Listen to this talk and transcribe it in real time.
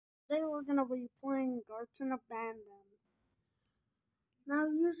we're gonna be playing Garten of Banban. Now,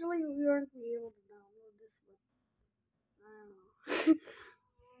 usually we aren't be able to download this, but I don't know.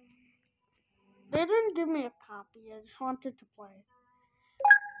 They didn't give me a copy. I just wanted to play.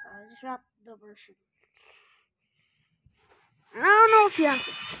 I just got the version. And I don't know if you have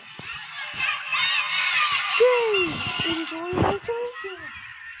to. Yay! Enjoy the choice.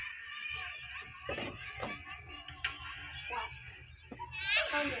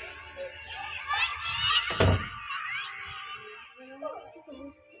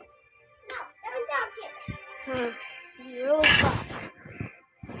 Real fast.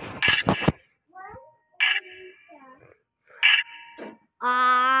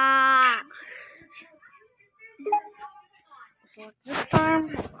 Ah! So this time,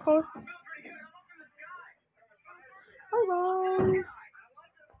 of course. Bye bye.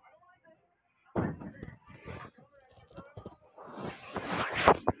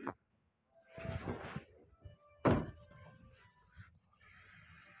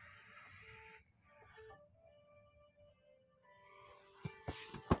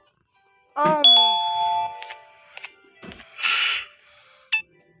 Um,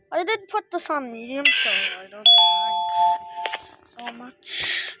 I did put this on medium, so I don't like so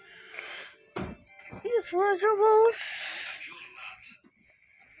much. These vegetables.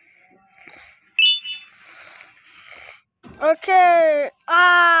 Okay.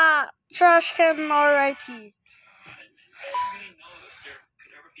 Trash can RIP.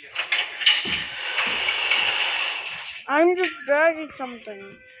 I'm just dragging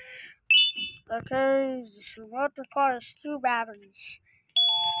something. Okay, this remote requires 2 batteries.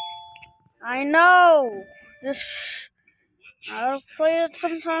 I know. This I'll play it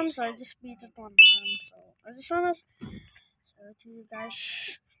sometimes. I just beat it one time, so I just wanna show it to you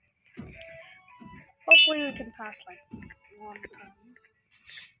guys. Hopefully we can pass like one time.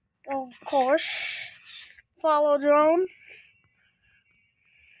 Of course, follow drone.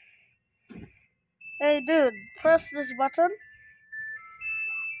 Hey dude, press this button.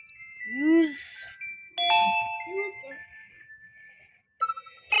 Use.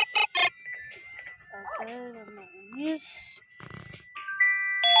 Okay, then use.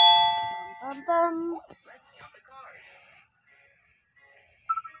 Dun, dun,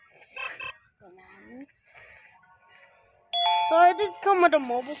 dun. So I did come with a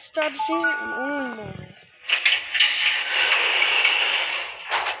mobile strategy and only mobile.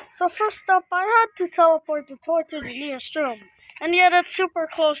 So first up, I had to teleport the toy to the nearest room, and yet it's super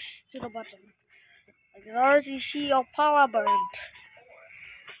close to the button. I can already see Opala bird.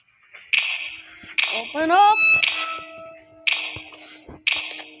 Open up.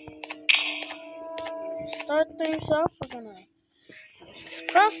 Start things off. We're gonna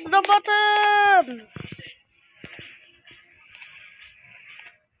press the button.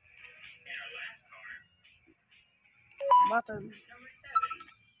 Button.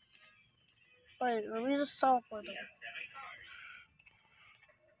 Wait, let me just teleport it.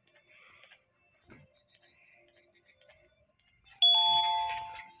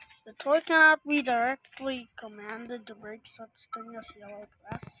 The toy cannot be directly commanded to break such thing as yellow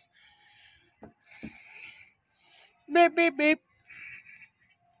press. Beep beep beep.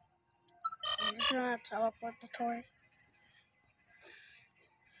 I'm just gonna teleport the toy.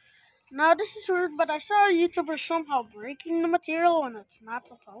 Now this is weird, but I saw a YouTuber somehow breaking the material when it's not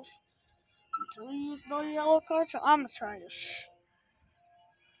supposed to use the yellow card, so I'm gonna try this.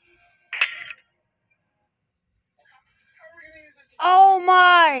 Oh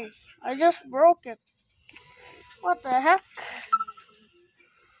my! I just broke it. What the heck?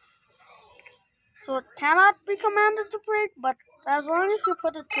 So it cannot be commanded to break, but as long as you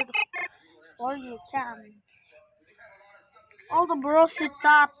put it to the floor, you can. All the bros who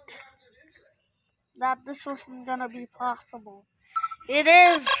thought that this wasn't gonna be possible. It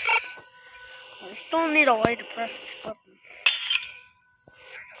is! I still need a way to press this button.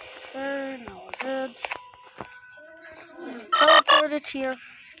 Okay, now we're good. Teleport it here.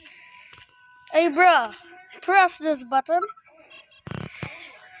 Hey bruh, press this button.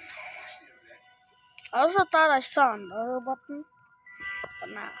 I also thought I saw another button, but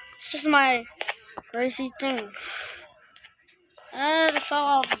nah. It's just my crazy thing. And it fell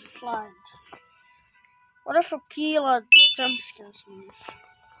off the slide. What if a Pila jump scares me?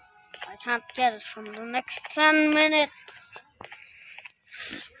 I can't get it from the next 10 minutes.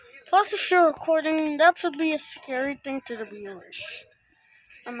 Plus, if you're recording, that should be a scary thing to the viewers.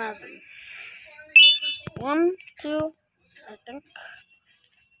 Imagine. 1, 2, I think.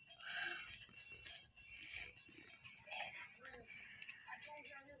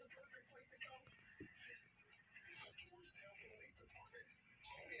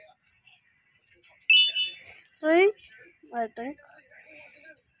 3, I think.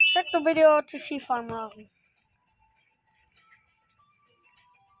 Check the video to see if I'm wrong.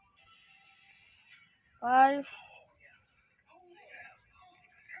 5,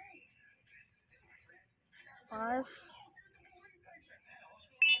 5,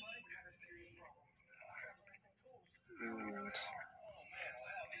 and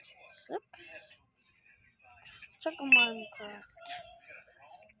 6. Check if I'm correct.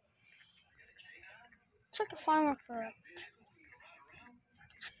 Check if I'm correct.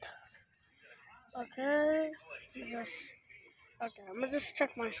 Okay, I'm gonna just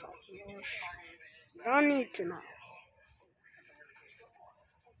check myself. Don't need to know.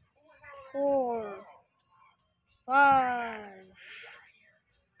 4, 5,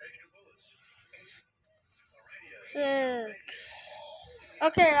 6.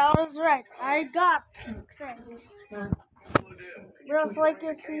 Okay, I was right. I got 6. Just like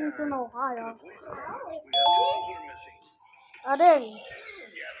it seems in Ohio. I did.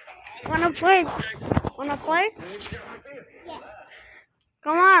 Wanna play? Wanna play? Yes.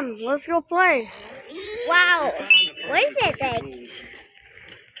 Come on, let's go play. Wow. What is it like?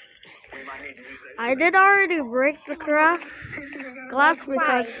 I did already break the glass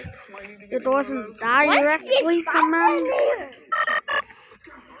because it wasn't directly command.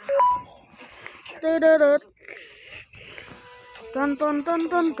 Dun dun dun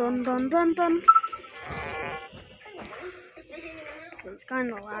dun dun dun dun dun. It's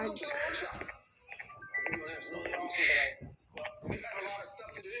kind of loud.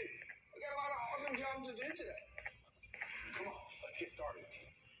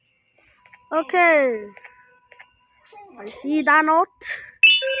 Okay, I see that note.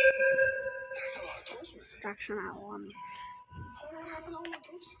 Distraction at 1.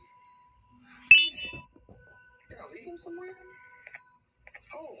 Leave them somewhere?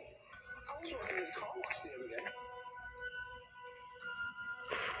 Oh, I was working at the car wash the other day.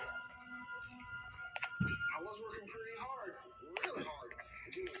 I was working pretty hard, really hard,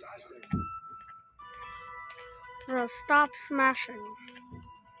 to do this ice cream. Bro, stop smashing.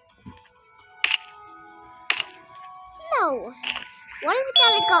 No. What is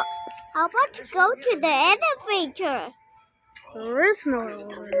gonna go? How about you go to the elevator? There is no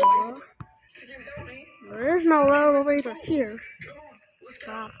elevator, bro. There is no elevator here.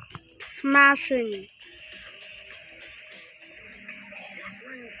 Stop smashing.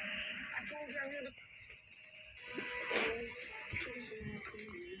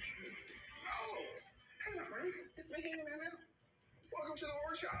 Welcome to the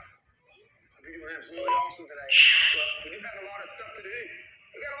workshop. Hope you're doing absolutely awesome today. Well, we do have a lot of stuff to do. We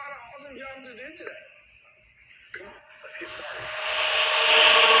got a lot of awesome jobs to do today. Come on, let's get started.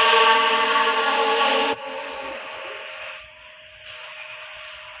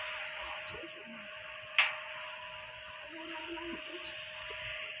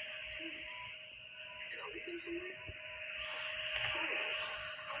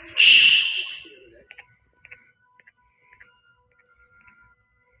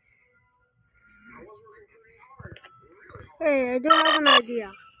 Hey, I do have an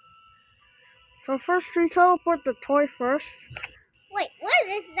idea. So first we teleport the toy first. Wait, what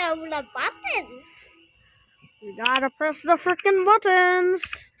is the buttons? You gotta press the freaking buttons.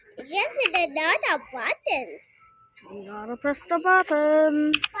 Yes, it is not the buttons. You gotta press the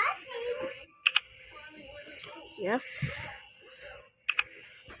button. Buttons. Yes.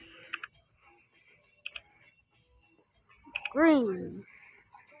 Green.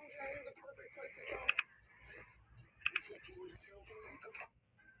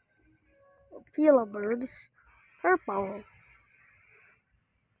 Pila birds. Purple.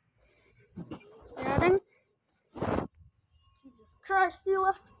 Adding. Jesus Christ, you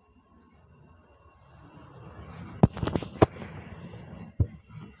left.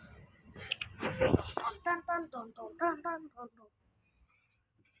 Dun, dun, dun, dun, dun, dun, dun, dun.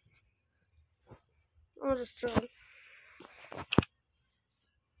 I'll just try.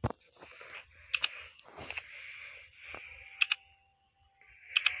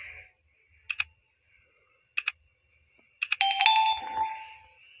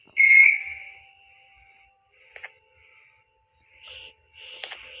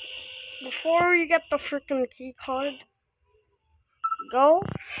 Before you get the freaking key card, go.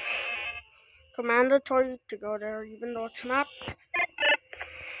 Command the toy to go there, even though it's not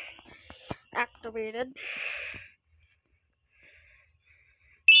activated.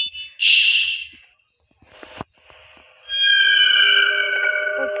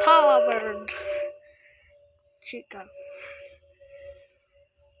 Opala bird. Chica.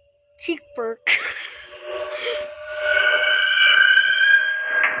 Cheek perk.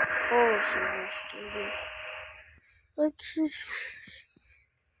 Oh, she's stupid. Like she's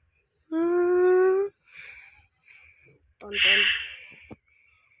dun dun.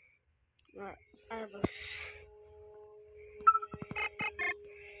 Right, I have a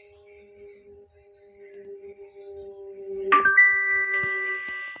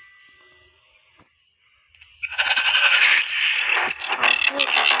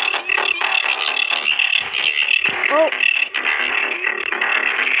oh.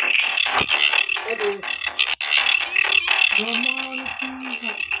 It is.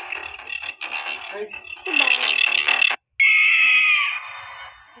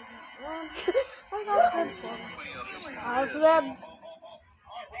 I got this one. How's that?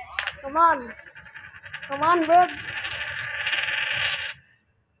 Come on. Come on, Red.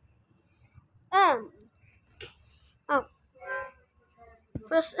 And oh.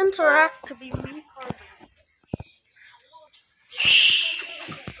 Press interact to be recorded.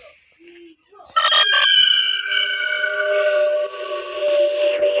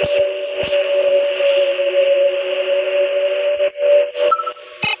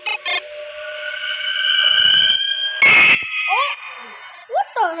 What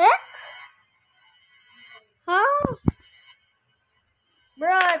the heck? Huh?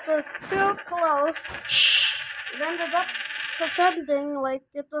 Bruh, it was too close. It ended up pretending like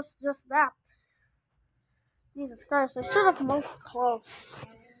it was just that. Jesus Christ, I should have moved close.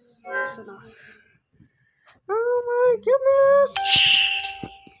 That's enough. Oh my goodness!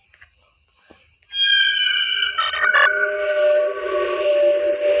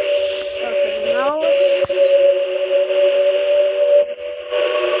 Okay, now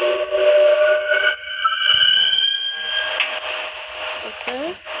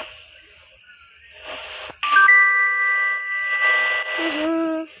okay.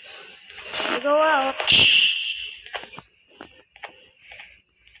 We go out.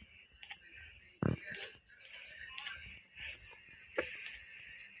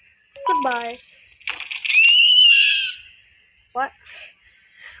 Goodbye. What?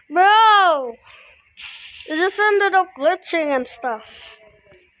 Bro! It just ended up glitching and stuff.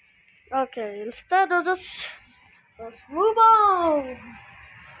 Okay, instead of just let's move on.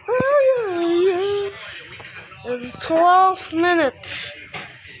 It's 12 minutes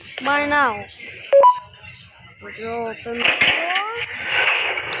by now. Let's go open the door.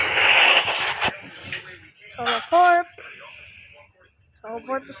 Teleport.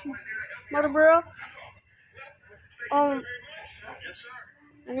 Teleport this mother bro. And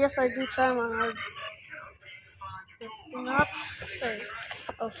yes, I do try my hard. It's not say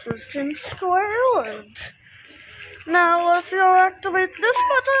a freaking square word. Now let's go activate this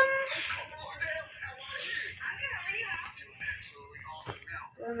button.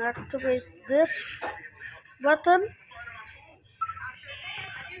 And activate this button.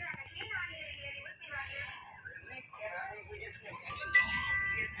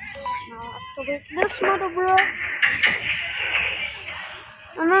 Now activate this mother bro.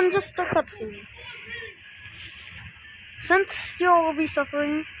 And then just a cutscene. Since you will be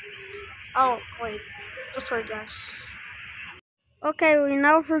suffering. Oh, wait. Just wait, guys. Okay, we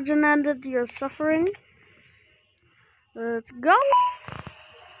now freaking ended your suffering. Let's go.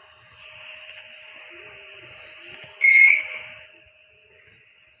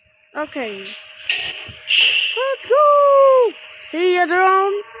 Okay. Let's go. See ya,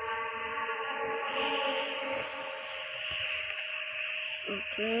 drone.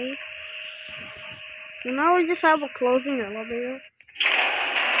 Okay. So now we just have a closing elevator.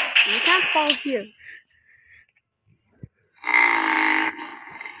 You can't fall here.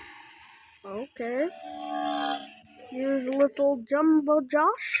 Okay. Here's little Jumbo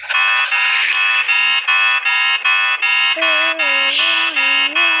Josh.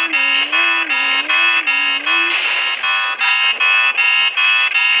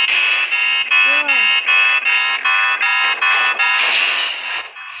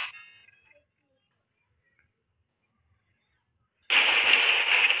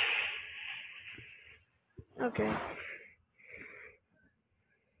 Okay.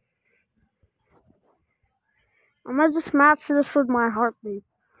 I'm gonna just match this with my heartbeat.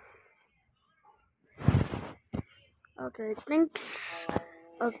 Okay, thanks.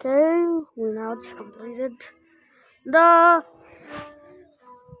 Okay, we now just completed the.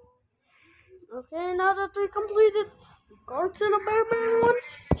 Okay, now that we completed Garten of Banban 1,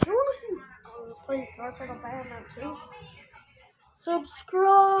 you wanna see play Garten of Banban 2?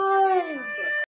 Subscribe!